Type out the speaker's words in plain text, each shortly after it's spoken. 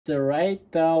The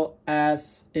Ratel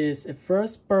S is a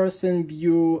first-person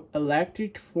view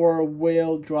electric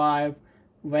four-wheel drive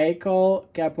vehicle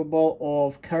capable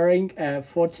of carrying a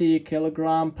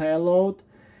 40-kilogram payload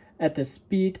at a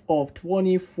speed of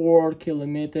 24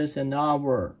 kilometers an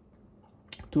hour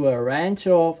to a range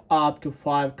of up to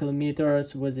 5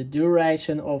 kilometers with a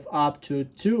duration of up to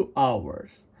 2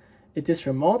 hours. It is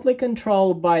remotely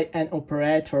controlled by an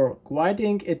operator,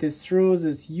 guiding it through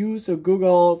the use of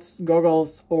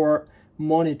goggles or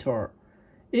monitor.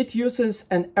 It uses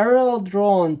an aerial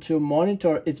drone to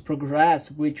monitor its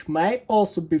progress, which may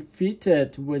also be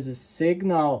fitted with a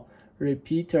signal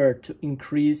repeater to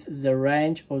increase the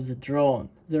range of the drone.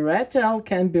 The Ratel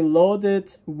can be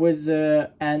loaded with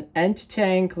an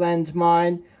anti-tank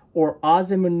landmine or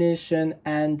other ammunition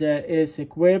and is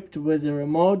equipped with a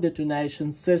remote detonation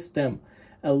system,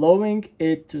 allowing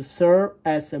it to serve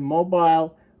as a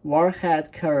mobile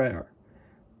warhead carrier.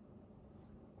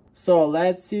 So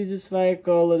let's see this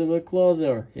vehicle a little bit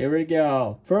closer. Here we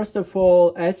go. First of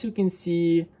all, as you can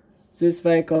see, this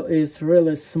vehicle is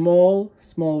really small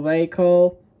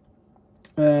vehicle.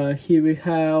 Here we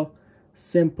have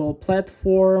simple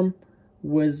platform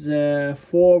with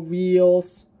 4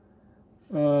 wheels.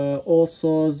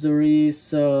 Also there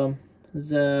is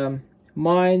the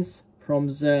mines from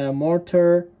the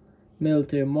mortar,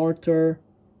 military mortar.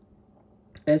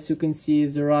 As you can see,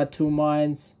 there are 2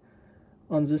 mines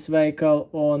on this vehicle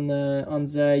on the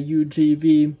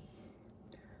UGV.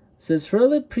 So it's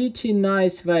really pretty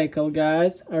nice vehicle,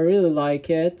 guys. I really like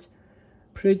it.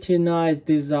 Pretty nice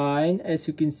design. As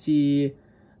you can see,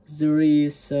 there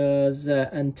is the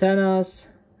antennas,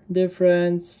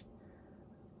 different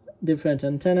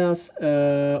antennas.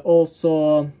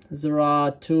 Also there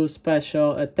are 2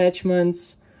 special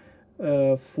attachments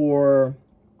for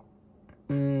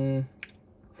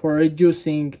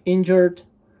reducing injured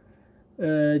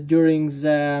during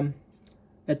the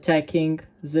attacking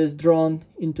this drone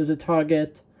into the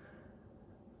target.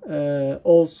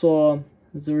 Also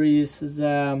there is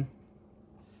the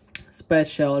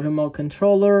special remote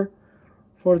controller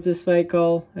for this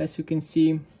vehicle, as you can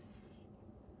see.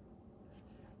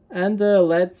 And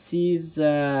let's see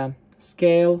the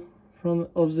scale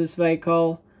of this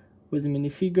vehicle with a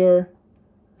minifigure.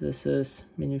 This is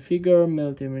minifigure,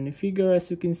 military minifigure,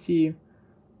 as you can see.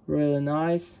 Really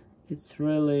nice. It's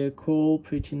really a cool,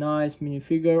 pretty nice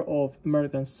minifigure of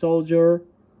American soldier.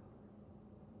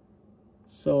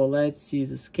 So let's see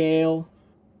the scale.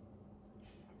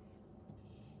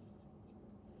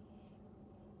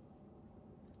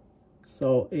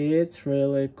 So it's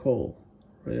really cool.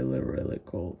 Really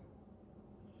cool.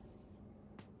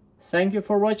 Thank you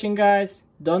for watching, guys.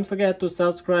 Don't forget to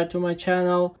subscribe to my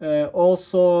channel.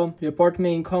 Also report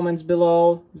me in comments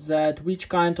below that which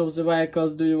kind of the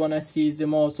vehicles do you want to see the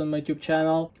most on my YouTube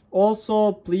channel.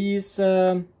 Also please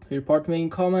report me in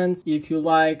comments if you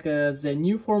like the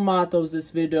new format of this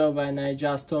video when I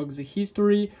just talk the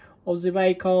history of the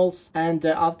vehicles, and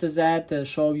after that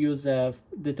show you the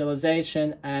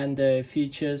detalization and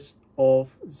features of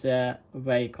the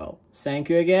vehicle. Thank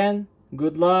you again.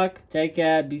 Good luck, take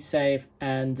care, be safe,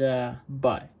 and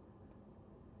bye.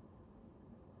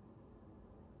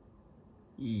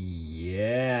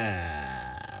 Yeah.